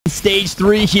stage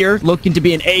 3 here, looking to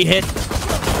be an A hit.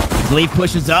 Leaf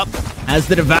pushes up as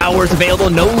the Devour's available.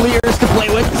 No Leers to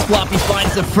play with. Floppy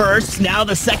finds the first. Now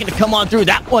the second to come on through.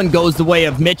 That one goes the way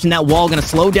of Mitch, and that wall going to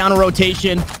slow down a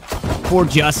rotation for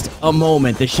just a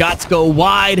moment. The shots go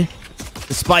wide.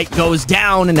 The spike goes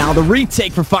down, and now the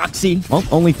retake for Foxy. Well,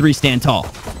 only 3 stand tall.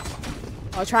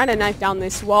 Oh, trying to knife down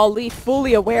this wall. Leaf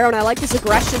fully aware, and I like this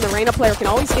aggression. The Reyna player can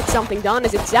always get something done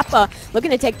as it's Zeppa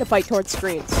looking to take the fight towards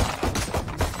screens.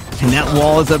 And that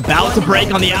wall is about to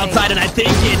break on the outside, and I think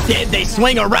it did. They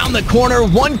swing around the corner.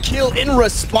 1 kill in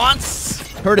response.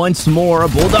 Heard it once more. A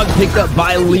Bulldog picked up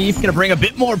by Leaf. Going to bring a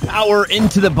bit more power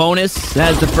into the bonus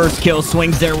as the first kill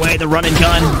swings their way. The run and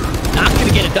gun. Not going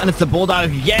to get it done. It's the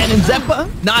Bulldog again. And Zeppa,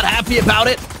 not happy about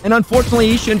it. And unfortunately,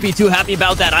 he shouldn't be too happy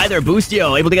about that either.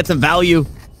 Boostio able to get some value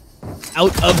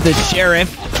out of the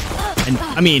Sheriff. And,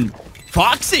 I mean,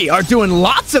 Foxy are doing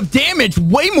lots of damage,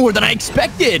 way more than I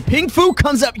expected. Ping Fu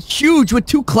comes up huge with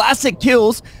 2 classic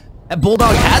kills. That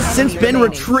Bulldog has since been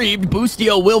retrieved.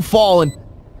 Boostio will fall, and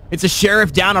it's a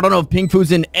Sheriff down. I don't know if Ping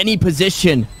Fu's in any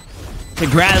position to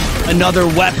grab another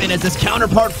weapon as his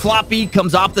counterpart Floppy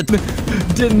comes off the...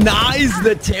 denies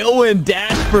the tailwind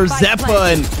dash for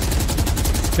Zeppa,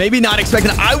 and maybe not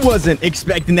expecting. I wasn't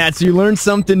expecting that, so you learn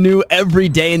something new every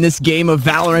day in this game of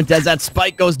Valorant. As that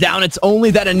spike goes down, it's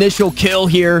only that initial kill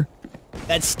here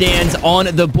that stands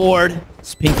on the board.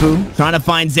 It's Ping Fu trying to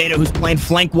find Zeta, who's playing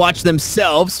flank watch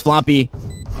themselves. Floppy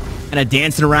kind of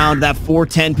dancing around that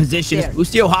 4-10 position. Yeah.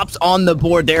 Boostio hops on the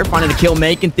board there, finding the kill,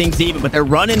 making things even, but they're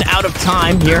running out of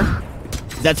time here.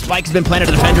 That spike has been planted.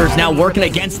 The defender is now working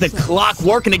against the clock,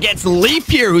 working against Leaf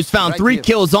here, who's found 3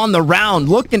 kills on the round,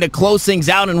 looking to close things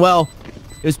out. And, well,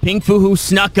 it was Ping Fu who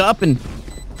snuck up and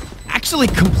actually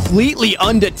completely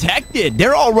undetected.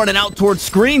 They're all running out towards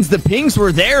screens. The pings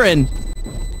were there, and,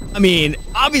 I mean,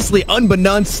 obviously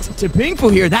unbeknownst to Ping Fu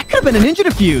here, that could have been a ninja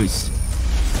defuse.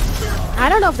 I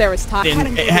don't know if there was time.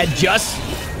 It had just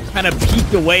kind of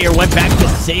peeked away or went back to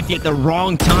safety at the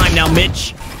wrong time. Now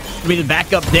Mitch will be the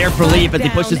backup there for Leaf as he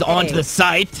pushes onto the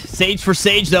site. Sage for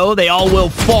Sage, though. They all will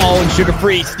fall, and Sugar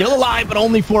Free still alive, but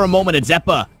only for a moment. It's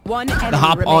Zeppa the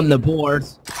hop on the board.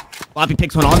 Floppy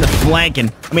picks one on the flank,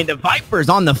 and, I mean, the Viper's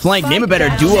on the flank. Name a better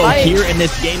duo here in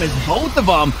this game as both of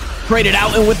them traded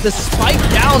out, and with the spike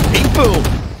down, Ping Fu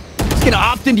is going to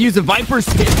opt in to use a Viper's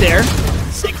pit there.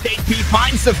 6 HP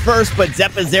finds the first, but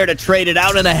Zeppa's there to trade it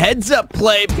out, and a heads-up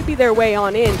play. Could be their way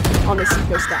on in on the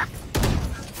Seco stack.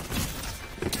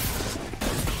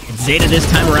 Zeta this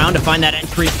time around to find that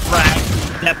entry frag.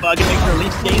 Zeppa gonna make sure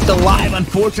Leaf stays alive.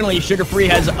 Unfortunately, Sugar Free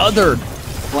has other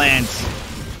plans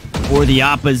for the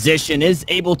opposition. Is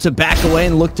able to back away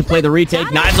and look to play the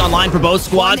retake. Knives online for both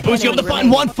squads. Boostio able to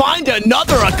find one, find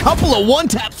another. A couple of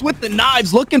one-taps with the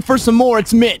knives. Looking for some more.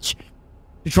 It's Mitch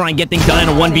to try and get things done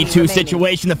in a 1v2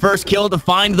 situation. The first kill to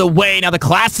find the way. Now the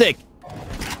classic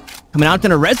coming out,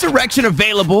 then a resurrection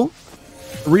available.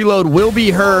 Reload will be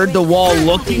heard. The wall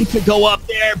looking to go up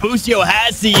there. Boostio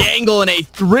has the angle, and a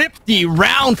thrifty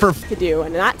round for... to do,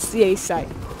 and that's the A site.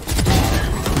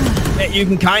 You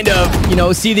can kind of, you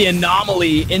know, see the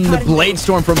anomaly in the Blade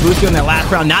Storm from Boostio in that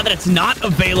last round. Now that it's not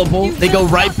available, they go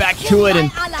right back to it, and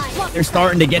they're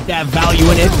starting to get that value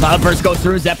in it. Cloudburst goes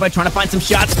through. Zeppa trying to find some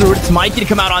shots through it. It's Mikey to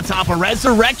come out on top. A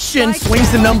resurrection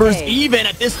swings the numbers even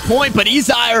at this point, but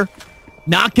Izire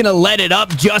not gonna let it up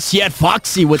just yet.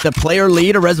 Foxy with the player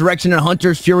lead, a resurrection and a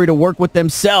Hunter's Fury to work with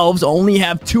themselves. Only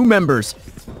have 2 members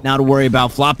now to worry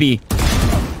about. Floppy,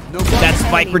 that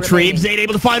spike retrieves. Zeta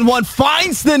able to find one,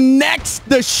 finds the next.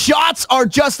 The shots are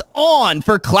just on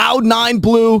for Cloud9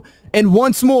 Blue, and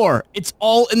once more, it's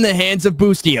all in the hands of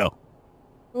Boostio.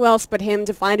 Who else but him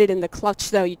to find it in the clutch,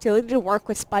 though? Utility to work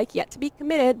with Spike, yet to be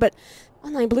committed, but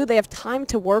Cloud9 Blue, they have time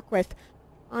to work with,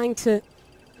 trying to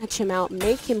catch him out,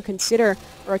 make him consider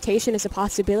rotation as a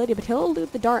possibility, but he'll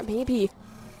elude the dart. Maybe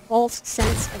false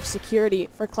sense of security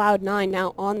for Cloud9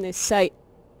 now on this site.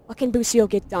 What can Boostio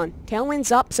get done?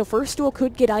 Tailwind's up, so first duel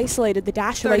could get isolated. The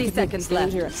dash away could be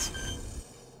dangerous.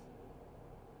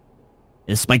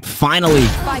 The spike finally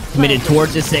committed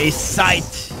towards this A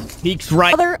site. Peeks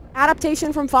right. Another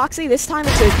adaptation from Foxy. This time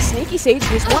it's a sneaky Sage.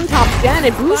 There's one top 10,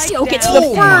 and Boostio gets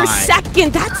the first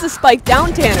second. That's the spike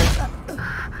down, Tanner.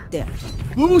 Yeah.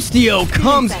 Boostio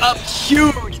comes up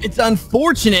huge. It's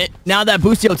unfortunate now that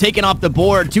Boostio taken off the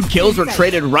board. 2 kills were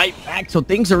traded right back, so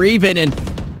things are even, and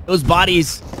those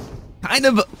bodies kind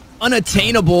of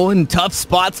unattainable in tough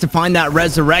spots to find that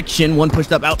resurrection. One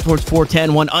pushed up out towards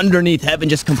 410, one underneath heaven,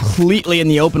 just completely in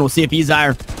the open. We'll see if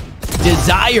Izire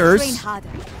desires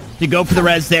to go for the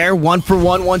res there. 1 for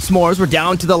 1 once more as we're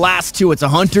down to the last 2. It's a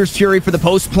Hunter's Fury for the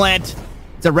post plant.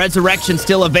 The resurrection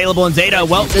still available in Zeta.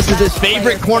 Well, this is his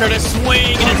favorite corner to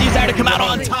swing, and it's easier to come out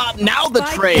on top. Now the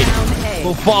trade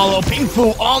will follow. Ping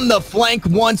Fu on the flank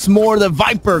once more. The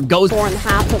Viper goes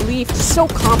 4.5, but Leaf just so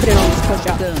confident on this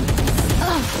push-up.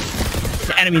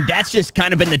 And I mean, that's just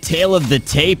kind of been the tail of the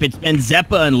tape. It's been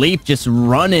Zeppa and Leaf just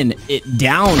running it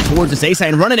down towards this A side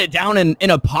and running it down in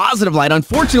a positive light.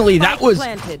 Unfortunately, that was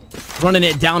running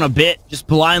it down a bit, just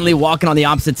blindly walking on the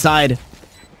opposite side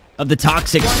of the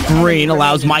toxic screen.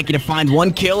 Allows Mikey to find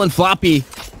one kill, and Floppy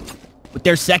with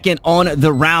their second on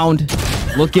the round.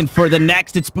 Looking for the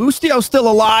next. It's Boostio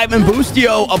still alive, and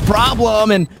Boostio a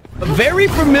problem, and a very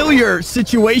familiar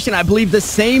situation. I believe the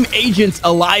same agents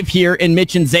alive here in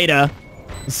Mitch and Zeta.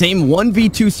 The same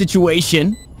 1v2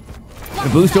 situation. The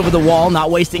boost over the wall,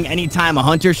 not wasting any time. A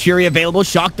Hunter Shuri available.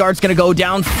 Shock Dart's going to go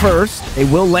down first. They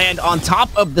will land on top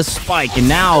of the spike. And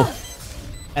now,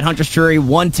 at Hunter Shuri,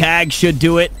 one tag should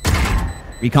do it.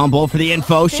 Recon Bolt for the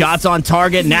info. Shots on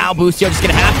target. Now Boostio just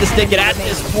going to have to stick it at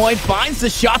this point. Finds the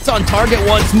shots on target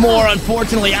once more.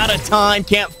 Unfortunately, out of time.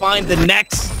 Can't find the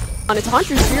next. On its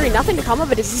Hunter Fury, nothing to come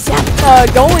of it. Is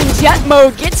Zeppa going jet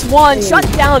mode, gets one, shut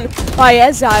down by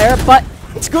Ezire, but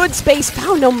it's good space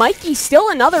found. No, Mikey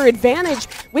still another advantage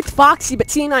with Foxy, but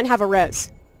C9 have a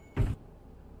res.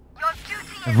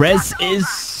 Res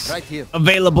is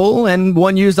available, and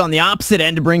one used on the opposite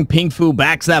end to bring Ping Fu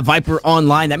back, so that Viper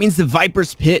online. That means the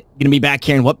Viper's pit going to be back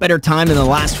here, and what better time than the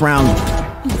last round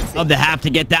of the half to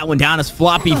get that one down as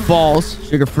Floppy falls.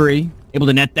 Sugar Free able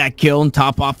to net that kill and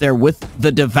top off there with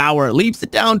the Devourer. Leaves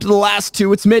it down to the last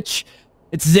two. It's Mitch.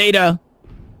 It's Zeta.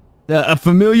 A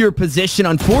familiar position.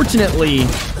 Unfortunately,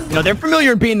 you know, they're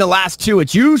familiar in being the last two.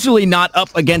 It's usually not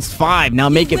up against 5. Now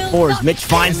make it 4 as Mitch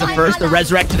finds the first. The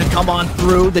Resurrected to come on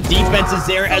through. The defense is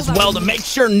there as well to make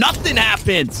sure nothing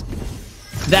happens.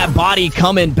 That body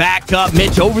coming back up.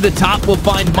 Mitch over the top will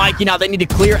find Mikey. Now they need to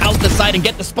clear out the side and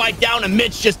get the spike down, and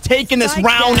Mitch just taking this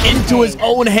round into his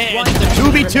own hands. It's a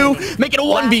 2v2, make it a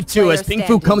 1v2 as Ping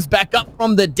Fu comes back up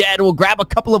from the dead. Will grab a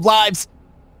couple of lives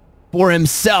for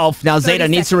himself. Now Zeta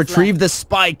needs to retrieve the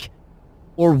spike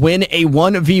or win a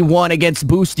 1v1 against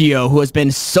Boostio, who has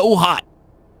been so hot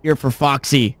here for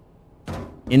Foxy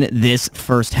in this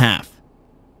first half.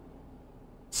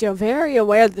 So very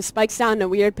aware that the spike's down in a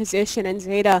weird position, and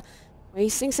Zeta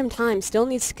wasting some time, still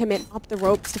needs to commit up the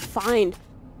ropes to find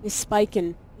this spike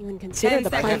and even consider the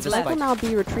plan. This will now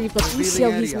be retrieved, but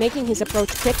Boostio, he's making his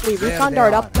approach quickly. Recon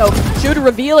Dart up though, should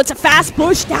reveal. It's a fast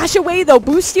push, dash away though.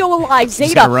 Boostio alive,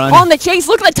 Zeta on the chase.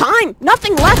 Look at the time,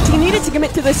 nothing left. He needed to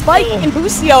commit to the spike, and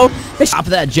Boostio, the top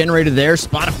of that generator there,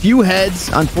 spot a few heads.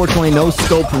 Unfortunately, no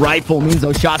scope rifle means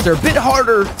those shots are a bit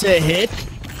harder to hit.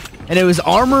 And it was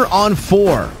armor on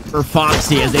 4 for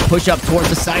Foxy as they push up towards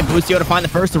the side. Boostio to find the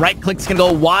first. The right click's going to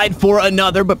go wide for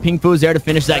another, but Ping Fu is there to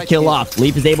finish that kill off.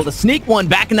 Leaf is able to sneak one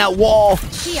back in that wall.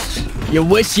 You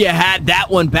wish you had that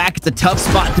one back. It's a tough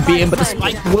spot to be in, but the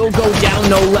spike will go down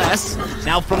no less.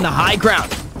 Now from the high ground,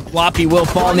 Floppy will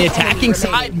fall on the attacking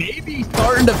side. Maybe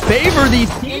starting to favor these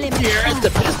teams here as the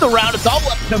pistol round is all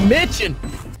up to Mitch. And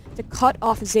to cut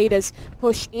off Zeta's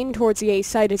push in towards the A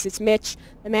side as it's Mitch,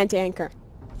 the man to anchor.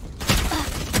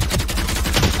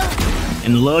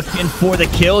 And looking for the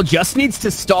kill, just needs to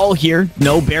stall here.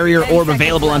 No barrier orb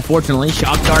available, unfortunately.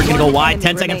 Shock Dart gonna go wide.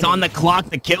 10 seconds on the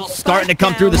clock. The kill's starting to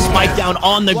come through. The spike down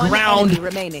on the ground.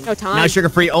 No time. Now Sugar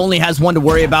Free only has one to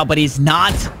worry about, but he's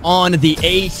not on the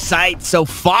A site. So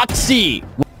Foxy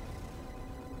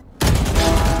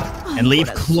and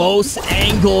Leaf close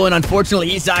angle, and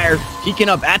unfortunately Ezire peeking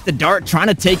up at the dart, trying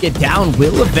to take it down,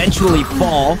 will eventually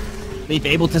fall. Leaf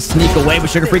able to sneak away, but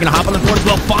Sugar Free gonna hop on the board as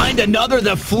well. Find another.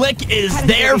 The flick is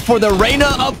there for the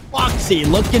Reina of Foxy.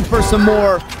 Looking for some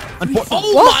more.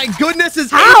 Oh my goodness,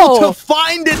 is able to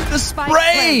find it. The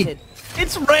spray.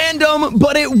 It's random,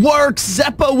 but it works.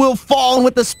 Zeppa will fall, and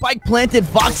with the spike planted,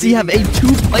 Foxy have a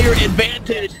 2-player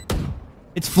advantage.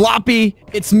 It's Floppy.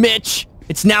 It's Mitch.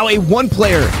 It's now a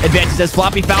 1-player advantage as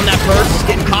Floppy found that first.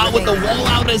 Getting caught with the wall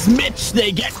out as Mitch. They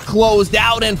get closed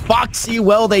out, and Foxy,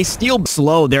 well, they steal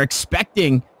slow. They're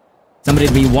expecting somebody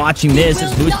to be watching this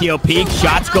as Boostio peaks.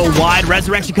 Shots go wide.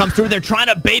 Resurrection comes through. They're trying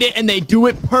to bait it, and they do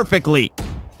it perfectly.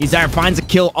 Ezire finds a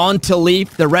kill onto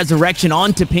Leaf. The Resurrection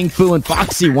onto Ping Fu, and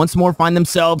Foxy once more find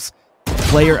themselves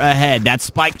player ahead. That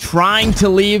spike trying to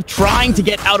leave, trying to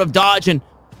get out of dodge, and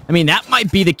I mean, that might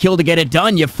be the kill to get it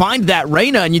done. You find that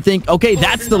Reina and you think, okay,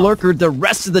 that's the lurker. The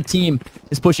rest of the team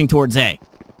is pushing towards A.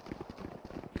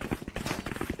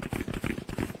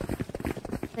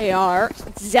 They are.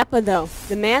 Zeppa, though.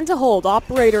 The man to hold.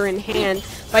 Operator in hand.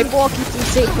 Viper keeps him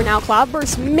safe for now.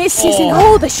 Cloudburst misses,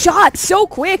 and the shot so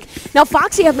quick. Now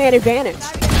Foxy have man advantage.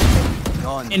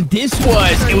 And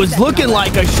it was looking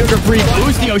like a sugar-free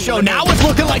Boostio show. Now it's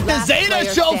looking like the Zeta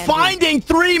show, finding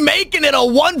 3, making it a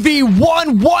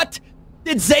 1v1. What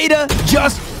did Zeta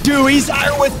just do? He's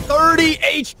out with 30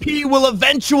 HP, will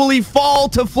eventually fall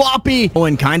to Floppy. Oh,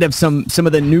 and kind of some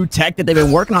of the new tech that they've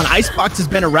been working on. Icebox has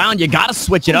been around. You got to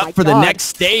switch it up for the next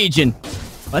stage, and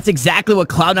that's exactly what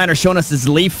Cloud9 are showing us as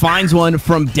Leaf finds one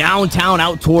from downtown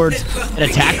out towards an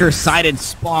attacker-sided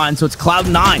spawn. So it's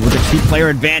Cloud9 with a 2-player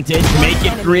advantage. Make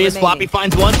it 3 as Floppy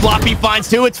finds 1. Floppy finds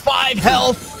 2. It's 5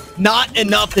 health. Not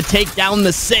enough to take down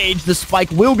the Sage. The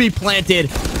spike will be planted.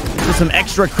 For some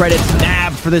extra credits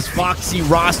nabbed for this Foxy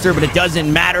roster, but it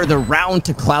doesn't matter. The round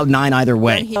to Cloud9 either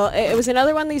way. Well, it was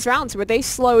another one of these rounds where they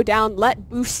slow down, let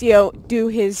Boostio do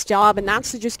his job, and that's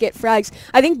to just get frags.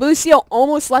 I think Boostio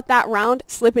almost let that round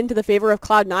slip into the favor of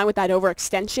Cloud9 with that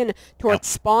overextension towards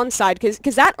spawn side,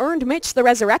 because that earned Mitch the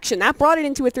resurrection. That brought it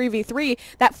into a 3v3.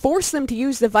 That forced them to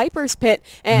use the Viper's Pit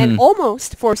and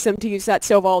almost forced them to use that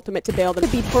Sova ultimate to bail them.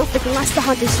 It would be perfect unless the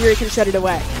Hunter Shuri can shut it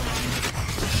away.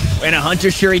 And a Hunter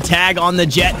Shuri tag on the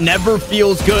Jet never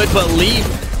feels good, but Leaf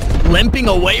limping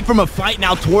away from a fight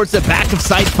now towards the back of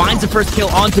sight, finds the first kill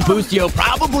onto Boostio.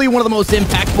 Probably one of the most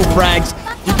impactful frags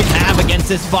you can have against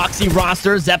this Foxy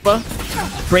roster. Zeppa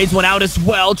trades one out as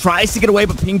well, tries to get away,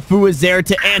 but Ping Fu is there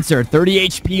to answer. 30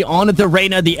 HP onto the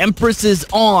Reyna. The Empress is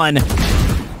on.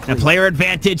 And a player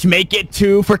advantage, make it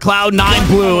 2 for Cloud9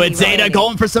 Blue. It's Zeta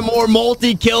going for some more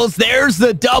multi-kills. There's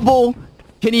the double.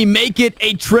 Can he make it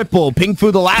a triple? Ping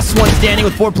Fu, the last one standing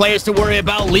with 4 players to worry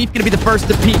about. Leaf gonna be the first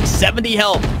to peak. 70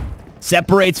 health.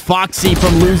 Separates Foxy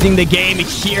from losing the game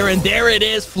here. And there it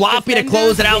is. Floppy to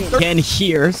close it out. And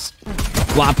here's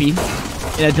Floppy.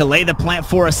 Gonna delay the plant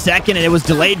for a second, and it was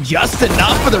delayed just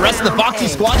enough for the rest of the Foxy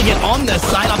squad to get on the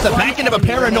side off the back end of a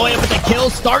paranoia, but the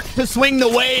kills start to swing the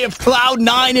way of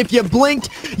Cloud9. If you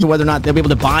blinked, whether or not they'll be able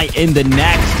to buy in the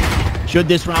next. Should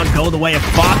this round go the way of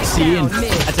Foxy, and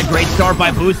that's a great start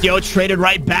by Boostio. It's traded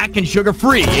right back, and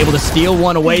Sugar-Free able to steal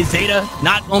one away. Zeta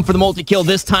not going for the multi-kill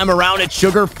this time around. It's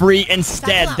Sugar-Free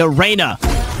instead. The Reyna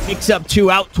picks up 2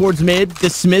 out towards mid,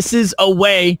 dismisses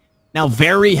away. Now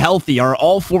very healthy are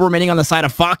all 4 remaining on the side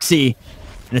of Foxy,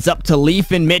 and it's up to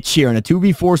Leaf and Mitch here in a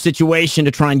 2v4 situation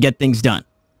to try and get things done.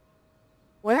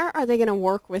 Where are they going to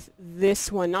work with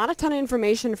this one? Not a ton of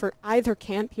information for either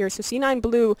camp here, so C9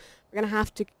 Blue are going to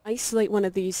have to isolate one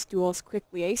of these duels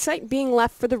quickly. A site being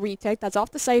left for the retake. That's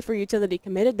off the site for utility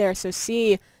committed there, so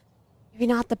C, maybe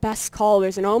not the best call.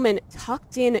 There's an Omen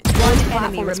tucked in. One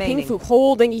platform. It's Ping Fu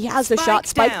holding. He has the shot.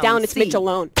 Spike down. It's Mitch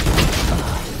alone.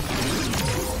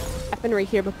 Weaponry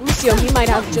here, but Boostio, he might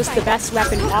have just the best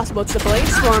weapon possible. It's the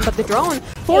Blaze Storm, but the drone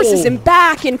forces him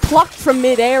back and plucked from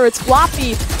midair. It's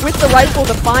Floppy with the rifle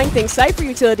to find things. Cypher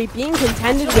utility being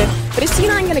contended with, but is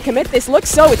C9 going to commit this? Looks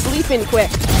so. It's Leaf in quick.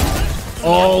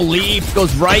 Oh, Leaf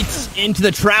goes right into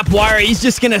the trap wire. He's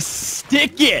just going to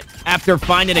stick it after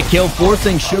finding a kill,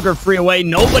 forcing Sugar-Free away.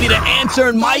 Nobody to answer,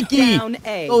 and Mikey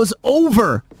goes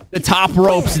over the top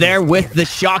ropes there with the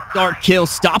shock dart kill,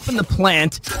 stopping the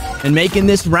plant and making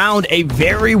this round a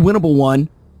very winnable one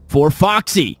for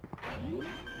Foxy.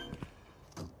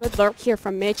 Good lurk here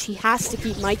from Mitch. He has to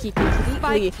keep Mikey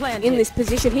completely in this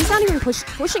position. He's not even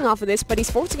pushing off of this, but he's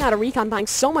forcing out a recon, buying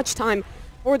so much time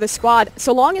for the squad.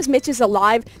 So long as Mitch is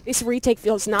alive, this retake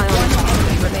feels not on.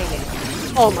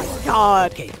 Oh my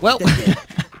god. Okay, well,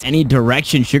 any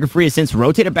direction. Sugar-Free has since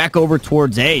rotated back over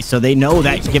towards A, so they know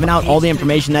that given out all the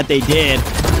information that they did,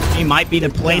 he might be the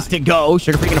place to go.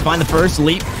 Sugar-Free gonna find the first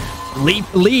leap.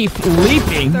 Leaf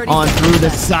leaping on through the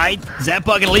site.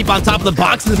 Zeppa gonna leap on top of the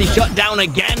box and be shut down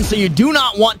again, so you do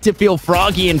not want to feel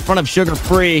froggy in front of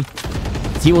Sugar-Free.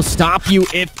 He will stop you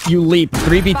if you leap.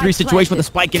 3v3 situation with the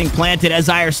spike getting planted.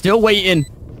 Ezire still waiting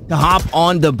to hop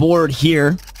on the board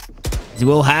here. He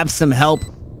will have some help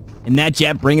in that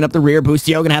Jet, bringing up the rear.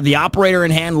 Boostio gonna have the operator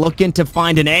in hand, looking to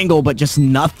find an angle, but just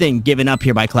nothing given up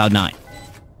here by Cloud9.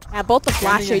 Yeah, both the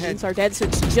flash agents are dead, so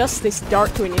it's just this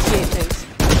dart to initiate things.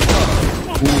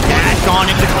 Ooh, dash on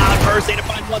into the Cloud first. They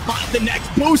find one the next.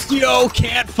 Boostio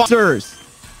can't find.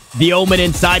 The Omen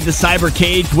inside the cyber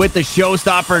cage with the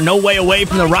showstopper. No way away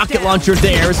from the rocket launcher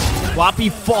there. Floppy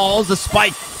falls. The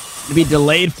spike to be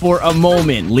delayed for a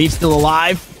moment. Leaf still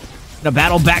alive. Gonna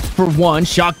battle back for one.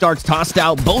 Shock darts tossed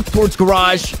out both towards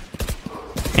garage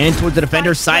and towards the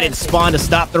defender's sided spawn to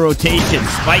stop the rotation.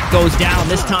 Spike goes down.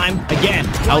 This time, again,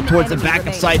 out towards the back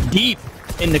of side, deep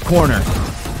in the corner.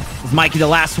 Mikey, the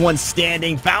last one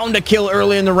standing, found a kill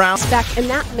early in the round. And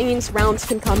that means rounds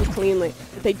can come cleanly.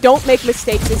 If they don't make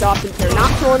mistakes as often, they're not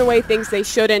throwing away things they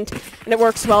shouldn't, and it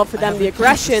works well for them. The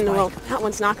aggression, well, that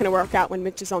one's not going to work out when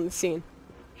Mitch is on the scene.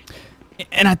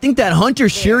 And I think that Hunter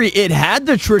Shuri, it had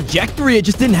the trajectory, it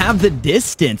just didn't have the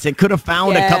distance. It could have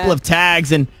found a couple of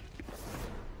tags, and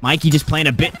Mikey just playing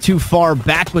a bit too far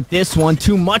back with this one.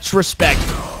 Too much respect,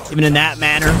 even in that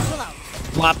manner.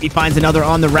 Floppy finds another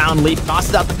on the round. Leaf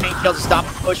tosses out the paint kill to stop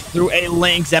the push through a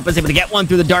link. Zeppa's able to get one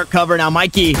through the dark cover. Now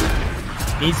Mikey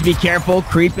needs to be careful,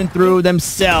 creeping through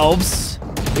themselves.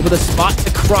 Able to spot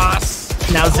the cross.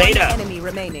 Now Zeta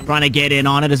trying to get in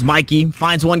on it as Mikey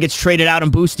finds one, gets traded out,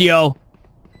 and Boostio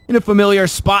in a familiar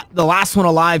spot. The last one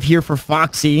alive here for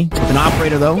Foxy. With an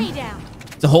operator, though.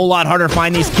 It's a whole lot harder to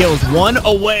find these kills. One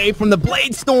away from the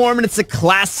Blade Storm, and it's a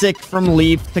classic from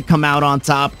Leaf to come out on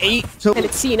top. 8. And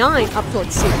it's C9 up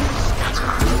towards C.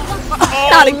 Oh,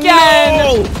 not again!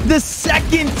 No! The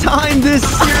second time this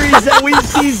series that we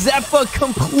see Zeppa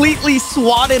completely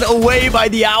swatted away by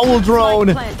the Owl drone.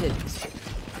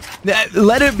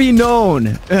 Let it be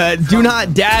known, do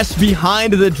not dash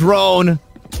behind the drone,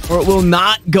 or it will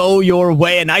not go your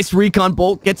way. A nice recon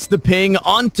bolt gets the ping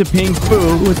onto Ping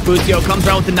Fu, as Boostio comes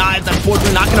around with the knives.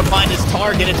 Unfortunately, not going to find his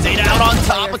target. It's Zeta out on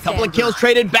top. A couple of kills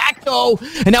traded back, though.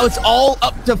 And now it's all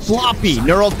up to Floppy.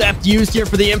 Neural theft used here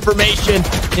for the information.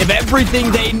 If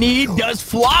everything they need, does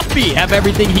Floppy have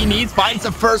everything he needs? Finds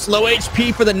the first, low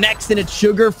HP for the next, and it's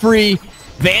sugar-free.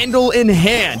 Vandal in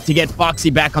hand to get Foxy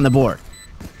back on the board.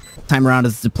 Time around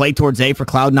is to play towards A for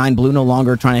Cloud9. Blue no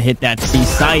longer trying to hit that C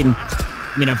side. And,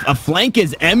 I mean, a flank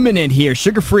is imminent here.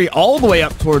 Sugar-free all the way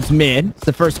up towards mid.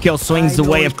 The first kill swings the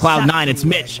way of Cloud9. It's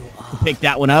Mitch to pick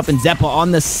that one up. And Zeppa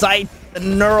on the site. The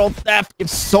neural theft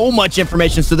gives so much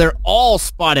information, so they're all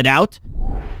spotted out.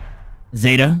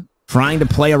 Zeta trying to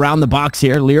play around the box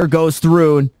here. Lear goes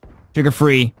through, and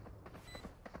Sugar-free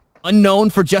unknown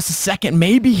for just a second.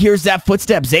 Maybe here's that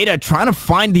footstep. Zeta trying to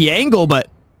find the angle, but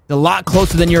a lot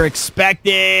closer than you're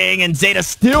expecting, and Zeta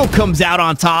still comes out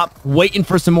on top, waiting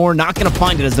for some more. Not going to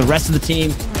find it as the rest of the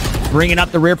team bringing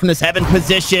up the rear from this heaven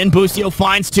position. Boostio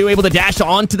finds two, able to dash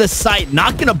onto the site.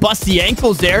 Not going to bust the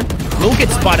ankles there. Will get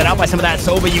spotted out by some of that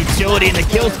Sova utility, and the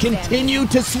kills continue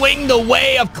to swing the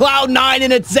way of Cloud9,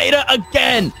 and it's Zeta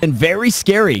again. And very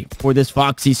scary for this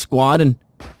Foxy squad, and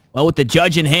well, with the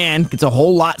judge in hand, it's a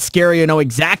whole lot scarier to know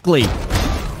exactly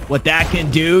what that can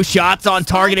do. Shots on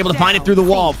target, able to find it through the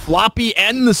wall. Floppy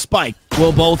and the spike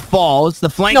will both fall. As the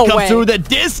flank comes through, the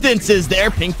distance is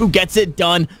there. Ping Fu gets it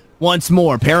done once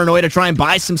more. Paranoid to try and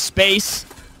buy some space.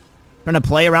 Trying to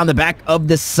play around the back of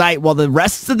the site while the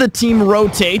rest of the team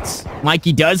rotates.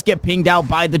 Mikey does get pinged out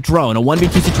by the drone. A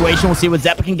 1v2 situation. We'll see what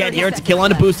Zeppa can get here. It's a kill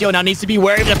on Boostio. Now needs to be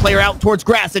wary of the player out towards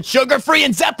grass. It's Sugar-free,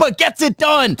 and Zeppa gets it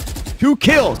done. 2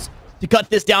 kills to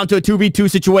cut this down to a 2v2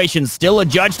 situation. Still a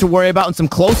judge to worry about and some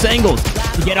close angles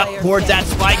to get up towards that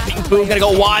spike. Ping Fu gonna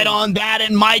go wide on that,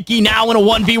 and Mikey now in a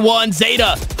 1v1.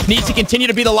 Zeta needs to continue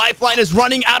to be the lifeline, is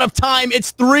running out of time.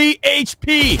 It's 3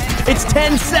 HP. It's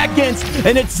 10 seconds,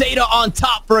 and it's Zeta on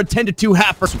top for a 10-2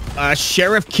 half.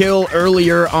 Sheriff kill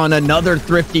earlier on another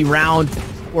thrifty round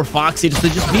for Foxy.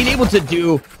 Just being able to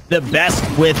do the best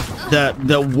with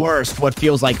the worst, what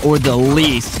feels like, or the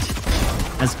least.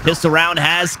 As pistol round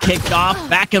has kicked off.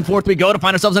 Back and forth we go to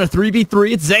find ourselves in a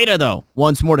 3v3. It's Zeta, though.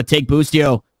 Once more to take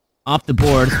Boostio off the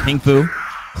board. Ping Fu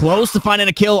close to finding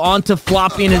a kill onto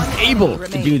Floppy, and is able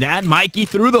to do that. Mikey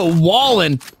through the wall,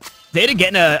 and Zeta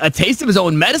getting a taste of his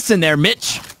own medicine there.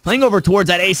 Mitch playing over towards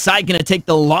that A side, going to take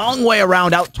the long way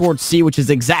around out towards C, which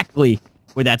is exactly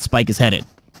where that spike is headed.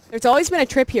 There's always been a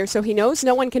trip here, so he knows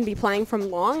no one can be playing from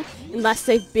long unless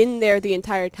they've been there the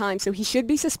entire time. So he should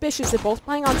be suspicious of both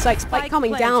playing on site, spike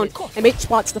coming down, and Mitch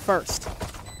spots the first.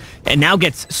 And now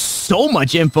gets so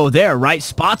much info there, right?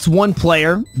 Spots one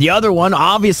player. The other one,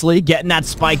 obviously, getting that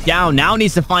spike down. Now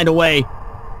needs to find a way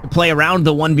to play around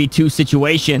the 1v2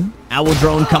 situation. Owl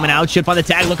drone coming out. Should find the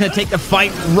tag. Looking to take the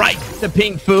fight right to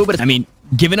Ping Fu. But, I mean,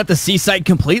 giving up the C site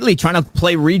completely, trying to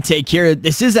play retake here.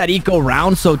 This is that eco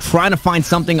round, so trying to find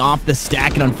something off the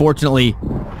stack, and unfortunately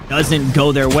doesn't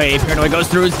go their way. Paranoid goes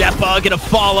through. Zeppa gonna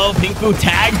follow. Ping Fu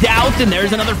tagged out, and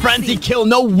there's another frenzy kill.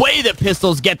 No way that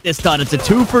pistols get this done. It's a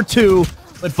 2 for 2,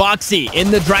 but Foxy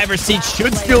in the driver's seat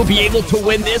should still be able to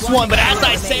win this one. But as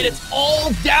I said, it's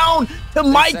all down to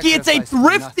Mikey. It's a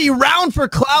thrifty round for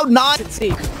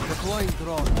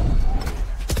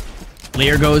Cloud9.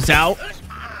 Lear goes out.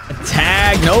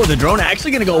 Tag. No, the drone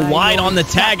actually going to go wide on the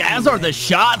tag, as are the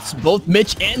shots. Both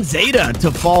Mitch and Zeta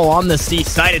to fall on the C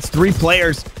side. It's 3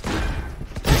 players to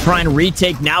try and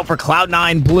retake now for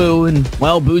Cloud9 Blue. And,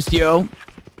 well, Boostio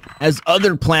has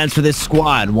other plans for this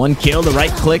squad. 1 kill, the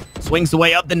right click, swings the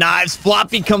way up the knives.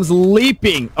 Floppy comes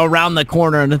leaping around the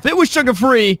corner. And if it was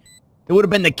Sugar-free, it would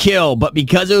have been the kill. But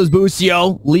because it was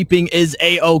Boostio, leaping is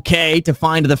A-okay to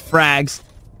find the frags.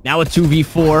 Now a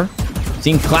 2v4.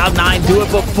 Seen Cloud9 do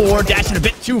it before, dashing a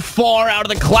bit too far out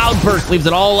of the cloud burst. Leaves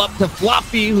it all up to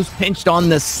Floppy, who's pinched on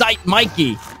the site.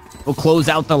 Mikey will close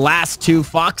out the last two.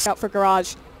 Fox out for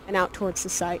garage and out towards the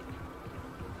site.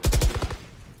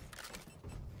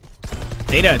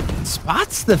 Zeta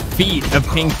spots the feet of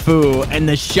Pink Fu, and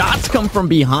the shots come from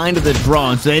behind of the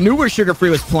drone. So they knew where Sugar Free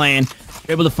was playing.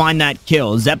 They're able to find that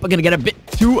kill. Zeppa gonna get a bit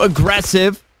too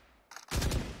aggressive,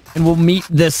 and will meet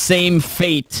the same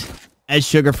fate as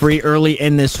Sugar Free early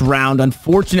in this round.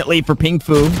 Unfortunately for Pink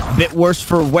Fu, a bit worse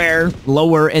for Ware,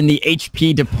 lower in the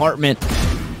HP department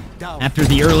after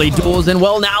the early duels, and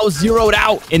well, now zeroed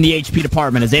out in the HP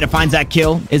department. As Zeta finds that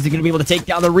kill, is he gonna be able to take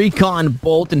down the recon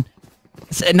bolt? And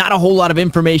not a whole lot of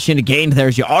information to gain there,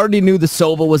 as you already knew the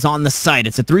Sova was on the site.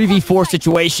 It's a 3v4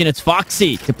 situation. It's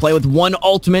Foxy to play with one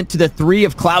ultimate to the 3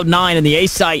 of Cloud9 in the A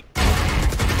site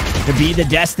to be the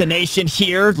destination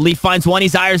here. Leaf finds one.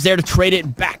 His Eyes there to trade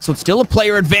it back. So it's still a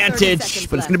player advantage,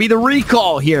 but it's going to be the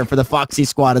recall here for the Foxy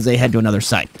squad as they head to another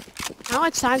site. Not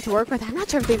much time to work with. I'm not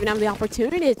sure if they even have the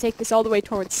opportunity to take this all the way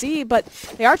towards C, but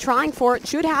they are trying for it.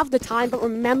 Should have the time, but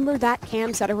remember that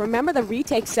cam setup. Remember the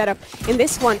retake setup in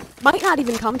this one. Might not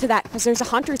even come to that because there's a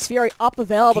Hunter's Fury up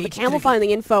available. The cam will find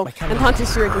the info, and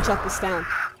Hunter's Fury can shut this down.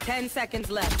 10 seconds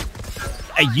left.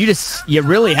 You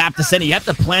really have to send it. You have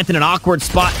to plant in an awkward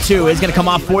spot, too. Is going to come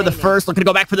off for the first. Looking to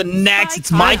go back for the next.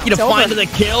 It's Mikey to find the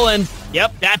kill, and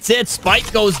yep, that's it.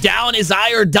 Spike goes down. His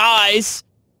Ire dies.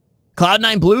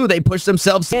 Cloud9 Blue, they push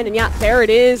themselves in, and yeah, there it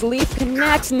is. Leaf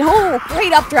connects. No,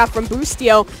 great updraft from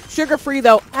Boostio. Sugar Free,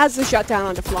 though, has the shutdown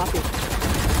onto Floppy.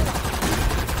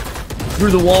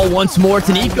 Through the wall once more. It's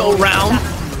an eco round.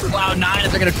 Cloud9,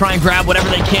 as they're going to try and grab whatever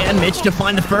they can. Mitch to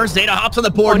find the first. Zeta hops on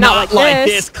the board. Not like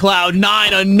this.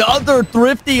 Cloud9, another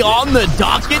thrifty on the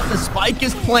docket. The spike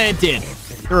is planted.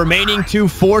 The remaining two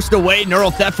forced away.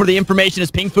 Neural theft for the information as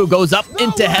Pink Fu goes up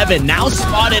into heaven. Now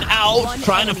spotted out,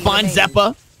 trying to find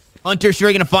Zeppa. Hunter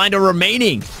sure going to find a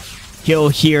remaining kill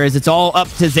here as it's all up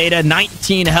to Zeta.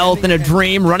 19 health in a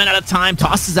dream. Running out of time.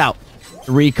 Tosses out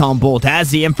the recon bolt. Has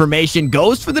the information.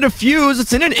 Goes for the defuse.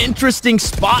 It's in an interesting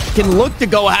spot. Can look to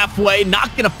go halfway. Not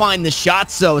going to find the shot.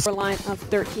 So line of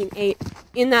 13-8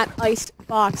 in that iced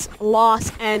box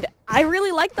loss. And I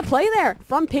really like the play there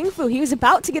from Pink Fu. He was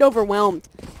about to get overwhelmed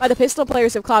by the pistol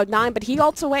players of Cloud9, but he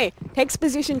ults away. Takes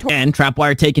position. And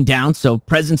Trapwire taken down. So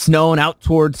presence known out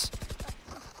towards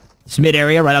this mid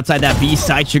area, right outside that B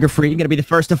side. Sugar Free going to be the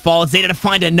first to fall. Zeta to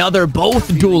find another.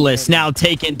 Both duelists now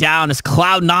taken down as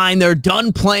Cloud9. They're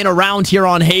done playing around here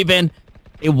on Haven.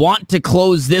 They want to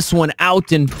close this one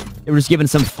out, and they were just giving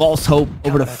some false hope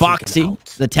over to Foxy.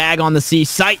 The tag on the C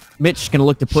site. Mitch going to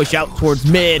look to push out towards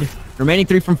mid. Remaining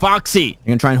 3 from Foxy. They're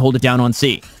going to try and hold it down on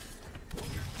C.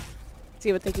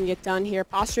 See what they can get done here.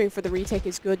 Posturing for the retake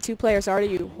is good. Two players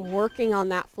already working on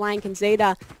that flank, and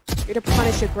Zeta here to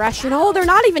punish aggression. Oh, they're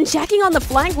not even checking on the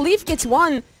flank. Leaf gets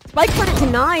one. Spike plant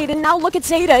denied, and now look at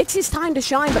Zeta. It's his time to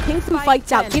shine, but Pink Fu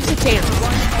fights out, gives a chance.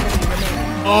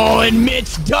 Oh, and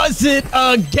Mitch does it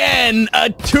again. A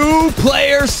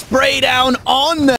two-player spray down on the